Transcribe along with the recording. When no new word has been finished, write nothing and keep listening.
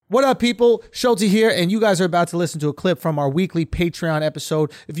What up, people? Schulte here, and you guys are about to listen to a clip from our weekly Patreon episode.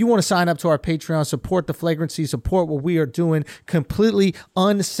 If you want to sign up to our Patreon, support the flagrancy, support what we are doing, completely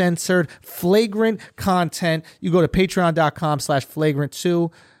uncensored, flagrant content, you go to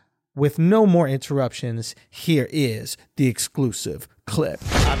patreon.com/flagrant2. With no more interruptions, here is the exclusive clip.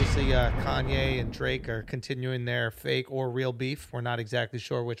 Obviously, Kanye and Drake are continuing their fake or real beef. We're not exactly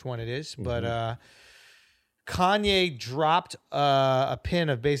sure which one it is, but Kanye dropped a pin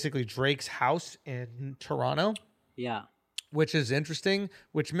of basically Drake's house in Toronto. Yeah. Which is interesting,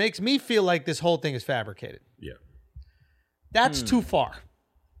 which makes me feel like this whole thing is fabricated. Yeah. That's too far.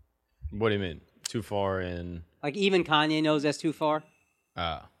 What do you mean? Too far in... Like, even Kanye knows that's too far?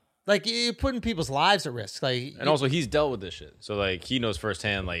 Like, you're putting people's lives at risk. Like, and also, he's dealt with this shit. So, like, he knows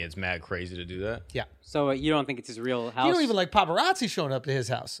firsthand, like, it's mad crazy to do that. Yeah. So, you don't think it's his real house? You don't even like paparazzi showing up to his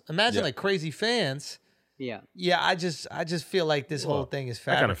house. Imagine, like, crazy fans. Yeah. Yeah, I just feel like this whole thing is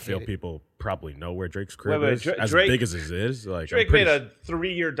fabricated. I kind of feel people probably know where Drake's crib is. Drake, as big as it is. Like, Drake made a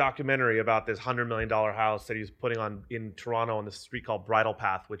 3-year documentary about this $100 million house that he was putting on in Toronto on this street called Bridle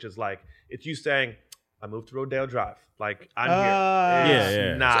Path, which is like, it's you saying, I moved to Rodeo Drive. Like, I'm here.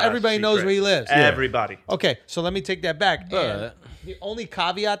 Yeah. Not So everybody knows where he lives. Everybody. Okay, so let me take that back. And the only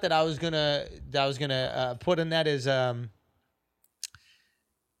caveat that I was gonna put in that is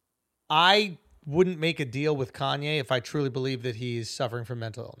I wouldn't make a deal with Kanye if I truly believe that he's suffering from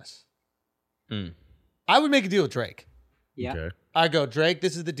mental illness. I would make a deal with Drake. Yeah. Okay. I go, Drake,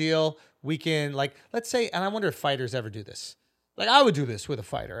 this is the deal. We can, like, let's say, and I wonder if fighters ever do this. Like, I would do this with a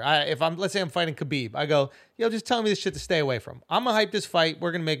fighter. Let's say I'm fighting Khabib. I go, yo, just tell me this shit to stay away from. I'm going to hype this fight.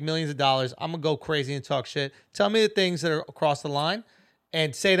 We're going to make millions of dollars. I'm going to go crazy and talk shit. Tell me the things that are across the line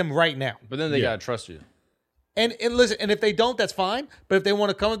and say them right now. But then they got to trust you. And listen, and if they don't, that's fine. But if they want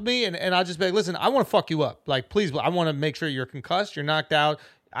to come with me and I'll just be like, listen, I want to fuck you up. Like, please, I want to make sure you're concussed, you're knocked out.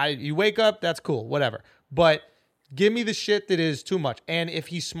 You wake up, that's cool, whatever. But give me the shit that is too much. And if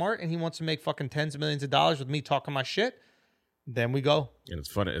he's smart and he wants to make fucking tens of millions of dollars with me talking my shit, then we go. And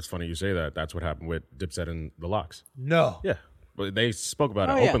it's funny you say that. That's what happened with Dipset and the Locks. No. Yeah. But they spoke about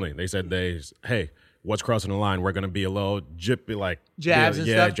it openly. They said, hey, what's crossing the line? We're going to be a little jippy, like jabs and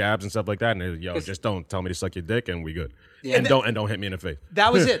stuff. Jabs and stuff like that. And yo, just don't tell me to suck your dick and we good. Yeah. And don't hit me in the face.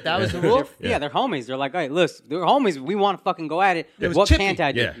 That was it. That was the rule. Yeah, they're homies. They're like, hey, listen, they're homies. We want to fucking go at it. It was what chippy. can't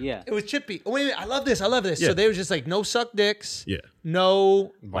I do? Yeah. It was chippy. Wait a minute. I love this. Yeah. So they were just like, no suck dicks. Yeah.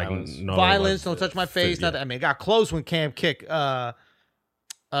 No Violence. violence. Don't touch my face. Nothing. I mean, it got close when Cam kicked Styles.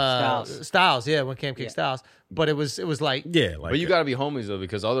 Yeah, when Cam kicked Styles. But it was like... Yeah. Like, But you got to be homies, though,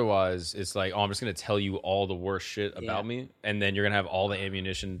 because otherwise it's like, I'm just going to tell you all the worst shit about me, and then you're going to have all the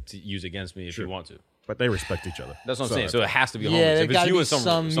ammunition to use against me if you want to. But they respect each other. That's what I'm saying. So it has to be homies. there If it's gotta you be and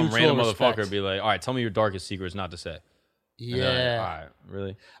some mutual random respect. motherfucker, be like, all right, tell me your darkest secrets not to say. Yeah. All right,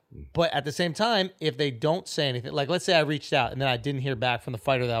 really? But at the same time, if they don't say anything, like let's say I reached out and then I didn't hear back from the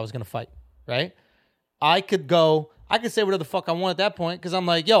fighter that I was going to fight, right? I could say whatever the fuck I want at that point because I'm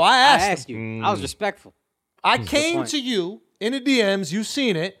like, yo, I asked you. I was respectful. I came to you in the DMs, you've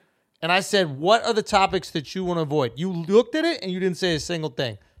seen it, and I said, what are the topics that you want to avoid? You looked at it and you didn't say a single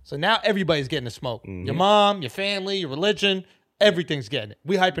thing. So now everybody's getting the smoke. Your mom, your family, your religion, everything's getting it.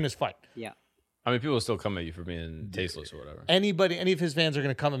 We hyping this fight. Yeah. I mean, people still come at you for being tasteless or whatever. Any of his fans are going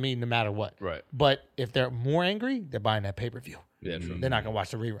to come at me no matter what. Right. But if they're more angry, they're buying that pay-per-view. Yeah, true. They're not going to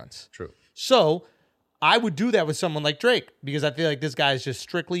watch the reruns. True. So I would do that with someone like Drake because I feel like this guy is just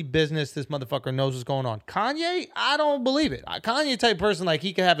strictly business. This motherfucker knows what's going on. Kanye, I don't believe it. Kanye type person, like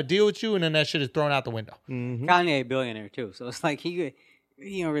he could have a deal with you and then that shit is thrown out the window. Kanye a billionaire, too. So it's like he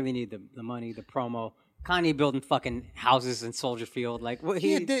don't really need the money, the promo. Kanye building fucking houses in Soldier Field. Like, what?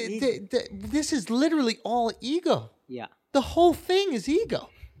 This is literally all ego. Yeah. The whole thing is ego.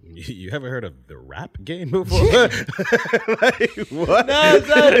 You ever heard of the rap game before? Like, what?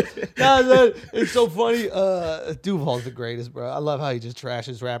 No, it's so funny. Duval's the greatest, bro. I love how he just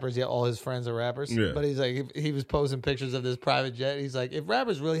trashes rappers. Yeah, all his friends are rappers. Yeah. But he's like, he was posting pictures of this private jet. He's like, if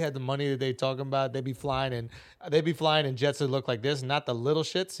rappers really had the money that they talking about, they'd be flying in jets that look like this, not the little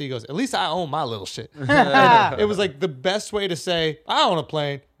shits. He goes, at least I own my little shit. It was like the best way to say, I own a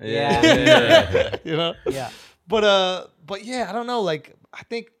plane. Yeah. You know? Yeah. But yeah, I don't know. Like, I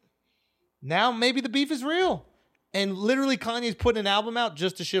think now maybe the beef is real. And literally Kanye's putting an album out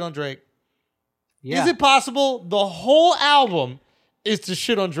just to shit on Drake. Yeah. Is it possible the whole album is to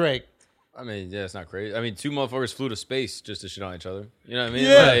shit on Drake? I mean, yeah, it's not crazy. I mean, two motherfuckers flew to space just to shit on each other. You know what I mean?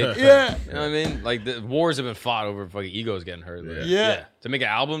 Yeah, Like, yeah. You know what I mean? Like, the wars have been fought over fucking egos getting hurt. Like, Yeah. To make an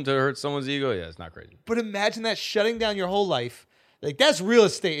album to hurt someone's ego, yeah, it's not crazy. But imagine that shutting down your whole life. Like, that's real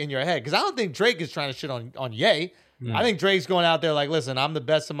estate in your head. Because I don't think Drake is trying to shit on Ye. I think Drake's going out there like, listen, I'm the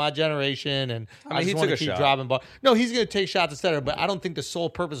best of my generation, and I he just want took to a keep shot. dropping ball. No, he's going to take shots, etc. But I don't think the sole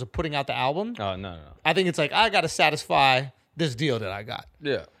purpose of putting out the album. Oh no. I think it's like, I got to satisfy this deal that I got.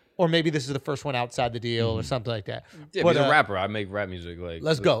 Yeah. Or maybe this is the first one outside the deal or something like that. Yeah, But, he's a rapper. I make rap music. Like,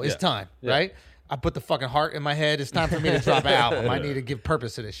 let's go. It's yeah. time, Yeah. right? I put the fucking heart in my head. It's time for me to drop an album. I need to give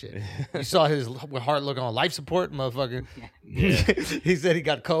purpose to this shit. You saw his heart looking on life support, motherfucker. He said he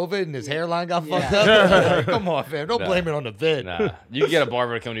got COVID and his hairline got fucked up. Like, come on, fam. Don't blame it on the vid. Nah, you can get a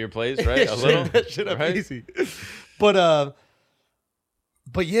barber to come to your place, right? A little, that shit up right? easy. But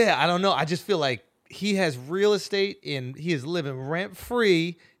yeah, I don't know. I just feel like he has real estate and he is living rent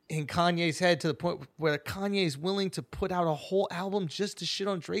free in Kanye's head to the point where Kanye is willing to put out a whole album just to shit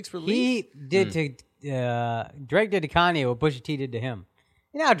on Drake's release. He did to Drake did to Kanye what Pusha T did to him.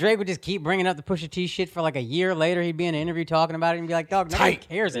 You know how Drake would just keep bringing up the Pusha T shit for like a year later? He'd be in an interview talking about it and be like, dog, nobody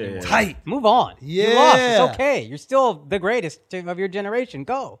cares anymore. Tight. Move on. Yeah. You lost. It's okay. You're still the greatest of your generation.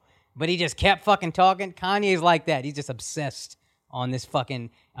 Go. But he just kept fucking talking. Kanye's like that. He's just obsessed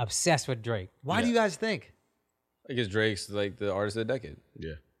with Drake. Why do you guys think? Because Drake's like the artist of the decade.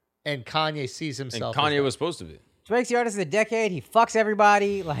 Yeah. And Kanye sees And himself. Kanye was supposed to be. Drake's the artist of the decade. He fucks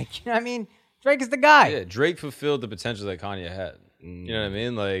everybody. Like, you know what I mean? Drake is the guy. Yeah, Drake fulfilled the potential that Kanye had. You know what I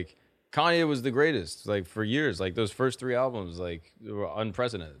mean? Like, Kanye was the greatest, like, for years. Like, those first 3 albums, like, they were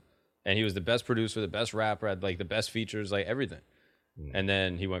unprecedented. And he was the best producer, the best rapper, had, like, the best features, like, everything. And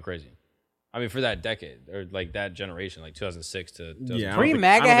then he went crazy. I mean, for that decade, or, like, that generation, like, 2006 to... Yeah,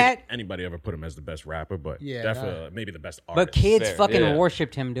 Pre-MAGA I don't hat? think anybody ever put him as the best rapper, but Yeah, definitely maybe the best But artist. kids Fair. fucking Yeah.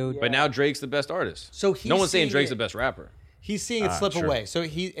 worshipped him, dude. But now Drake's the best artist. So he's no one's saying seeing Drake's it- the best rapper. He's seeing it slip true. away. So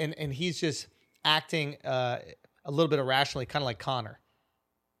he's just acting a little bit irrationally, kind of like Connor,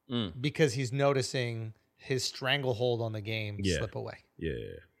 because he's noticing his stranglehold on the game slip away. Yeah.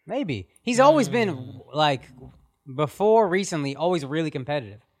 Maybe. He's always been, like, recently, always really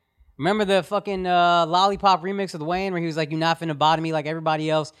competitive. Remember the fucking Lollipop remix of Wayne where he was like, "You're not finna bottom me like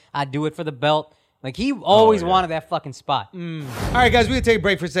everybody else. I do it for the belt." Like, he always wanted that fucking spot. All right, guys, we're going to take a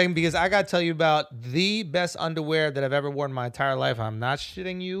break for a second because I got to tell you about the best underwear that I've ever worn in my entire life. I'm not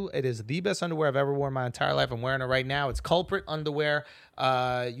shitting you. It is the best underwear I've ever worn in my entire life. I'm wearing it right now. It's Culprit underwear.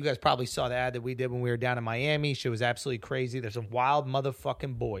 You guys probably saw the ad that we did when we were down in Miami. Shit was absolutely crazy. There's some wild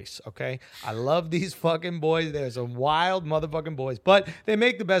motherfucking boys, okay? I love these fucking boys. There's some wild motherfucking boys. But they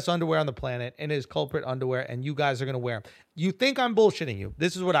make the best underwear on the planet, and it is Culprit underwear, and you guys are going to wear them. You think I'm bullshitting you.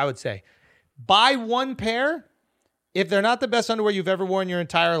 This is what I would say. Buy one pair. If they're not the best underwear you've ever worn in your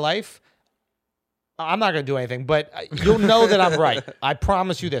entire life, I'm not going to do anything, but you'll know that I'm right. I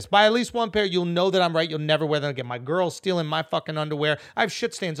promise you this. Buy at least one pair. You'll know that I'm right. You'll never wear them again. My girl's stealing my fucking underwear. I have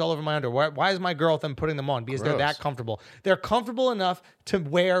shit stains all over my underwear. Why is my girl then putting them on? Because they're that comfortable. They're comfortable enough to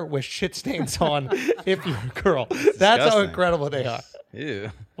wear with shit stains on if you're a girl. That's how disgusting. incredible they are. Ew.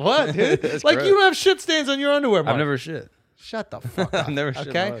 What, dude? That's Like, gross. you don't have shit stains on your underwear, Mark. I've never shit. Shut the fuck up. I've never shit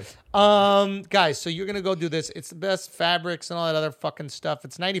in my Okay. life. Guys, so you're gonna go do this. It's the best fabrics and all that other fucking stuff.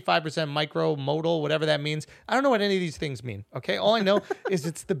 It's 95% micro modal, whatever that means. I don't know what any of these things mean. Okay. All I know is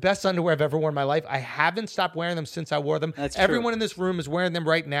it's the best underwear I've ever worn in my life. I haven't stopped wearing them since I wore them. That's true. Everyone in this room is wearing them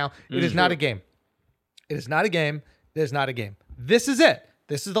right now. It is not a game. It is not a game. It is not a game. This is it.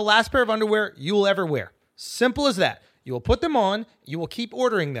 This is the last pair of underwear you will ever wear. Simple as that. You will put them on. You will keep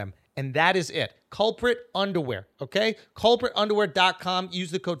ordering them. And that is it. Culprit underwear, okay? CulpritUnderwear.com.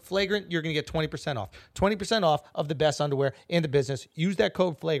 Use the code FLAGRANT. You're going to get 20% off. 20% off of the best underwear in the business. Use that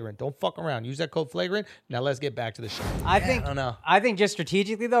code FLAGRANT. Don't fuck around. Use that code FLAGRANT. Now let's get back to the show. I think don't know. I think just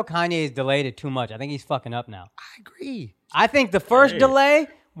strategically, though, Kanye has delayed it too much. I think he's fucking up now. I agree. I think the first delay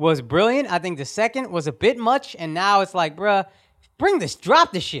was brilliant. I think the second was a bit much. And now it's like, bruh,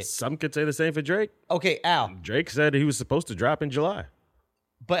 drop this shit. Some could say the same for Drake. Okay, Al. Drake said he was supposed to drop in July.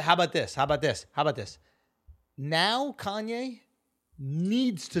 But how about this? How about this? Now Kanye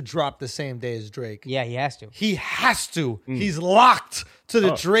needs to drop the same day as Drake. Yeah, he has to. He has to. He's locked to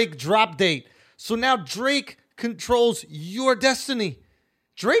the Drake drop date. So now Drake controls your destiny.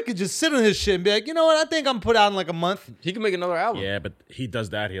 Drake could just sit on his shit and be like, you know what? I think I'm put out in like a month. He can make another album. Yeah, but he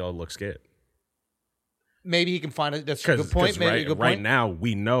does that, he'll look scared. Maybe he can find it. That's a good Because point. Maybe a good right point. now,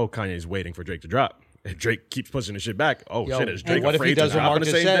 we know Kanye's waiting for Drake to drop. If Drake keeps pushing the shit back, Yo, shit, is and Drake what if he afraid to does what drop on Mark the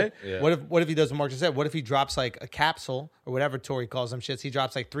just same said? day? Yeah. What if he does what Mark just said? What if he drops like a capsule or whatever Tory calls them shits? He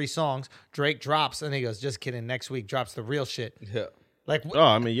drops like 3 songs. Drake drops and he goes, just kidding. Next week drops the real shit. Yeah. Like Oh,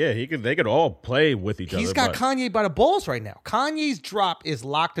 I mean, yeah, they could all play with each other. he's got but Kanye by the balls right now. Kanye's drop is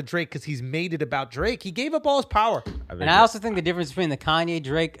locked to Drake because he's made it about Drake. He gave up all his power. And I also think the difference between the Kanye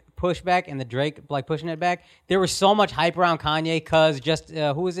Drake pushback and the Drake like pushing it back, there was so much hype around Kanye because just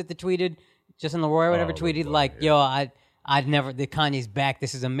who is it that tweeted? Justin Leroy, or whatever, Oh, tweeted Leroy, like, yeah. "Yo, I'd never. The Kanye's back.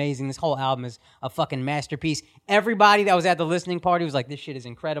 This is amazing. This whole album is a fucking masterpiece." Everybody that was at the listening party was like, "This shit is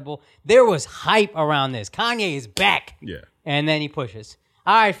incredible." There was hype around this. Kanye is back. Yeah. And then he pushes.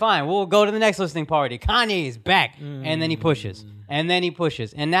 All right, fine. We'll go to the next listening party. Kanye is back. And then he pushes. And then he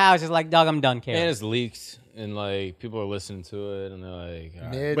pushes. And now it's just like, dog, I'm done caring. And it's leaked, and like people are listening to it, and they're like, all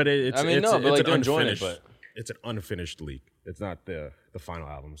right. But it's I mean, it's, no, it's but, like, an they're enjoying it, unfinished. but- It's an unfinished leak. It's not the final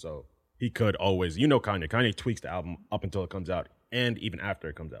album, so he could always, Kanye. Kanye tweaks the album up until it comes out, and even after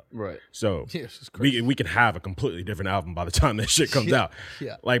it comes out. Right. So Yeah, it's just crazy. we can have a completely different album by the time that shit comes out.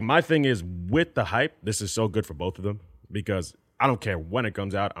 Yeah. Like my thing is with the hype, this is so good for both of them because I don't care when it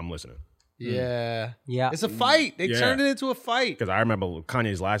comes out, I'm listening. Yeah. Yeah. It's a fight. They Yeah. turned it into a fight. Because I remember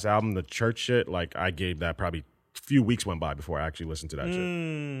Kanye's last album, the church shit, like I gave that probably a few weeks went by before I actually listened to that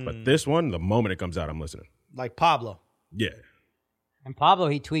shit. But this one, the moment it comes out, I'm listening. Like Pablo. Yeah. And Pablo,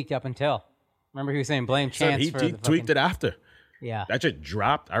 he tweaked up until. Remember he was saying blame Son, Chance he for he the tweaked fucking, it after. Yeah. That shit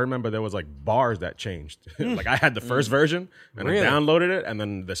dropped. I remember there was like bars that changed. Like I had the first version and Really? I downloaded it, and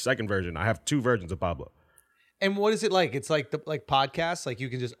then the second version. I have 2 versions of Pablo. And what is it like? It's like like podcasts. Like you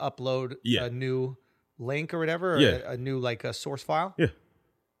can just upload Yeah. a new link or whatever, or Yeah. a new like a source file. Yeah.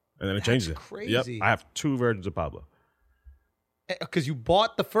 And then it changes it. crazy. Yep. I have 2 versions of Pablo. Because you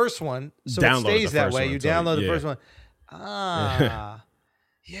bought the first one, so Downloaded it stays the that first way. one, You so, download the yeah. first one. Ah,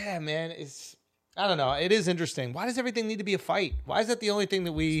 yeah, man. I don't know. It is interesting. Why does everything need to be a fight? Why is that the only thing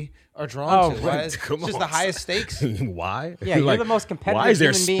that we are drawn to? Why is, Come it's just on. the highest stakes. Why? Yeah, you're the most competitive Why is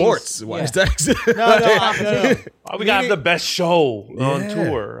there human beings. sports? Why Yeah. is that? No. Oh, we got the best show on Yeah.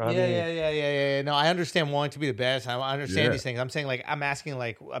 tour. I mean, Yeah. No, I understand wanting to be the best. I understand Yeah. these things. I'm saying, like, I'm asking,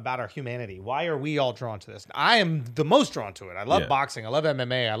 like, about our humanity. Why are we all drawn to this? I am the most drawn to it. I love Yeah. boxing. I love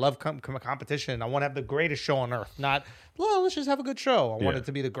MMA. I love competition. I want to have the greatest show on earth. Not, well, let's just have a good show. I want Yeah. it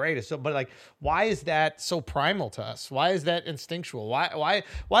to be the greatest. So, but like, why is that so primal to us? Why is that instinctual? Why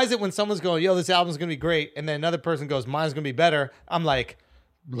is it when someone's going, yo, this album's gonna be great, and then another person goes, mine's gonna be better? I'm like,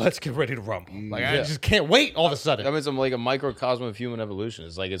 let's get ready to rumble. Like, I Yeah. just can't wait all of a sudden. I mean, it's like a microcosm of human evolution.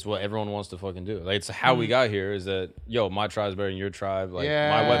 It's like it's what everyone wants to fucking do. Like it's how we got here. Is that my tribe's better than your tribe. Like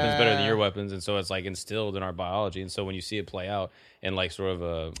my weapon's better than your weapons, and so it's like instilled in our biology. And so when you see it play out in like sort of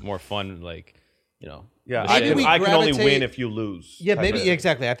a more fun, like Yeah, Maybe I can only gravitate- win if you lose. Yeah, type maybe of thing.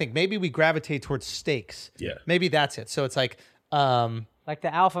 exactly. I think maybe we gravitate towards stakes. Yeah. Maybe that's it. So it's like, Like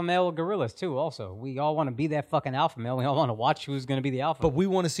the alpha male gorillas too. Also, we all want to be that fucking alpha male. We all want to watch who's going to be the alpha. but we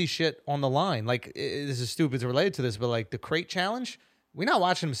want to see shit on the line. Like, this is stupid to relate to this, but like the crate challenge, we're not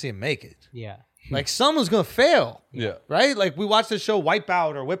watching them see him make it. yeah, Like someone's gonna fail. Yeah. Right? Like we watch the show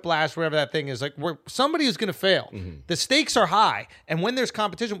Wipeout or Whiplash, wherever that thing is. Like somebody is gonna fail. The stakes are high. And when there's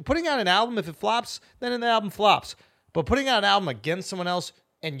competition, putting out an album, if it flops, then an album flops. But putting out an album against someone else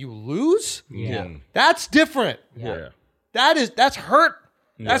and you lose, yeah, that's different. Yeah. That's hurt.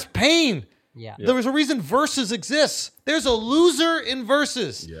 That's pain. yeah. There was a reason verses exists. There's a loser in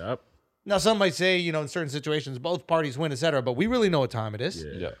verses. Yep. Now, some might say, in certain situations, both parties win, etc. But we really know what time it is.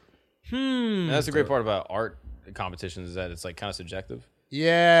 Yeah. And that's the great part about art competitions is that it's like kind of subjective.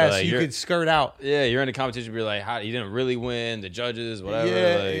 Yeah, So, so like, you you're- could skirt out. Yeah, you're in a competition, you're like, how you didn't really win, the judges, whatever.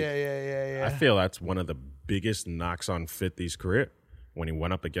 Yeah. I feel that's one of the biggest knocks on 50's career when he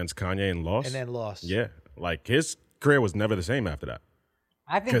went up against Kanye and lost. And then lost. Yeah. Like his career was never the same after that.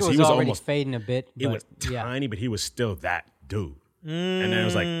 I think it 'Cause was, he was already almost- fading a bit. It But was yeah. tiny, but he was still that dude. And then it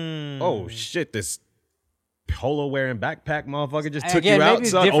was like, oh shit, this polo wearing backpack motherfucker just took Again, you maybe out,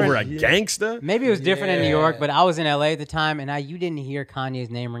 it's son, over a different. gangster. Maybe it was different in New Yeah. York, but I was in LA at the time, and you didn't hear Kanye's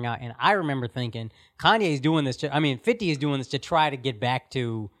name ring out. And I remember thinking, Kanye's doing this 50 is doing this to try to get back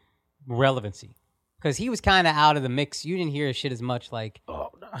to relevancy. Because he was kind of out of the mix. You didn't hear his shit as much. Like, Oh,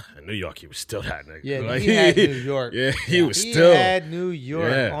 nah. In New York, he was still that nigga. Yeah, Like, he had New York. Yeah, he was He still. had New York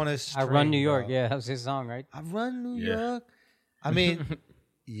Yeah. on his I string, Run New York. bro. Yeah, that was his song, right? I run New Yeah. York. I mean,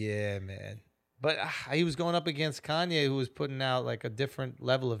 yeah, man. But he was going up against Kanye, who was putting out like a different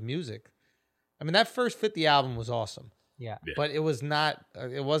level of music. I mean, that first 50 album was awesome, Yeah. but it was not.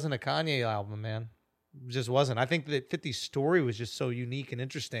 It wasn't a Kanye album, man. It just wasn't. I think that 50's story was just so unique and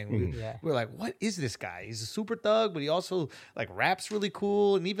interesting. Yeah. We were like, what is this guy? He's a super thug, but he also like raps really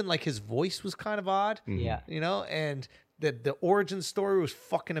cool, and even like his voice was kind of odd. Yeah. And the origin story was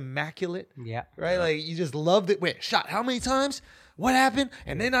fucking immaculate. Yeah. Right? Like you just loved it. Wait, shot how many times? What happened?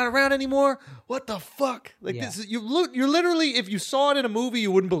 And they're not around anymore? What the fuck? Like Yeah. this is you're literally, if you saw it in a movie,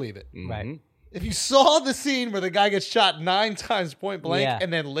 you wouldn't believe it. Right. If you saw the scene where the guy gets shot 9 times point blank Yeah.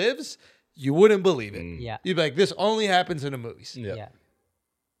 and then lives, you wouldn't believe it. Yeah. You'd be like, this only happens in the movies. Yeah.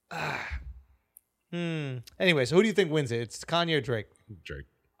 Anyway, so who do you think wins it? It's Kanye or Drake? Drake.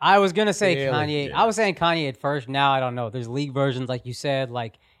 I was gonna say Really? Kanye. Yeah. I was saying Kanye at first. Now I don't know. There's league versions, like you said.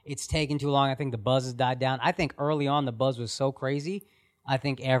 Like it's taken too long. I think the buzz has died down. I think early on the buzz was so crazy. I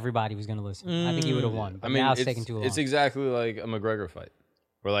think everybody was gonna listen. I think he would have won. But I mean, now it's taking too long. It's exactly like a McGregor fight.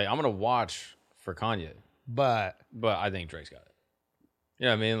 Where like I'm gonna watch for Kanye, But but I think Drake's got it. You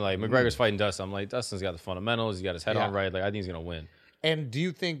know what I mean? Like McGregor's fighting Dustin. I'm like, Dustin's got the fundamentals. He's got his head on right. Like I think he's gonna win. and do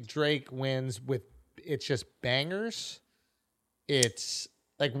you think Drake wins with it's just bangers? It's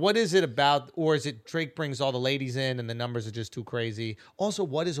like what is it about, or is it Drake brings all the ladies in and the numbers are just too crazy? Also,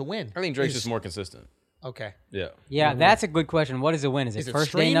 what is a win? I think Drake's Is- just more consistent. okay. Yeah. yeah, that's a good question. What is a win? Is it Is it first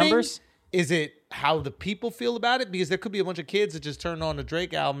streaming? day numbers? Is it how the people feel about it? Because there could be a bunch of kids that just turn on the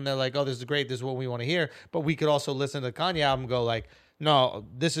Drake album. They're like, "Oh, this is great. This is what we want to hear." But we could also listen to the Kanye album and go like, "No,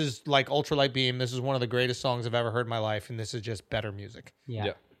 this is like Ultralight Beam. This is one of the greatest songs I've ever heard in my life, and this is just better music." Yeah.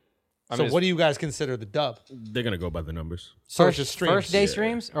 Yeah. I So, mean, what do you guys consider the dub? They're gonna go by the numbers. So it's just streams. First day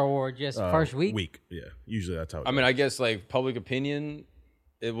streams or just first week? Week, yeah. Usually that's how. It I mean, I guess like public opinion,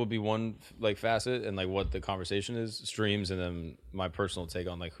 it will be one like facet, and like what the conversation is, streams, and then my personal take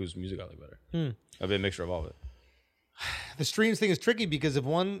on like whose music I like better. It'll be a mixture of all of it. The streams thing is tricky because if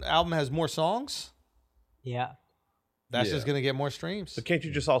one album has more songs, Yeah. that's Yeah. just going to get more streams. But can't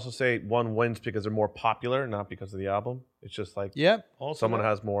you just also say one wins because they're more popular, not because of the album? It's just like Yep. Also, someone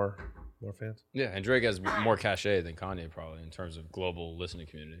has more fans. Yeah, and Drake has more cachet than Kanye probably in terms of global listening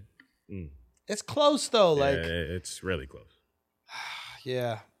community. it's close though. yeah, Like, it's really close.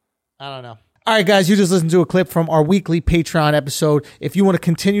 yeah, I don't know. All right, guys, you just listened to a clip from our weekly Patreon episode. If you want to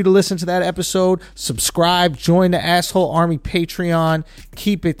continue to listen to that episode, subscribe, join the Asshole Army Patreon.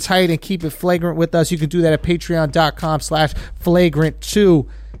 Keep it tight and keep it flagrant with us. You can do that at patreon.com/flagrant2.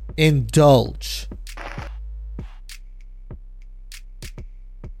 Indulge.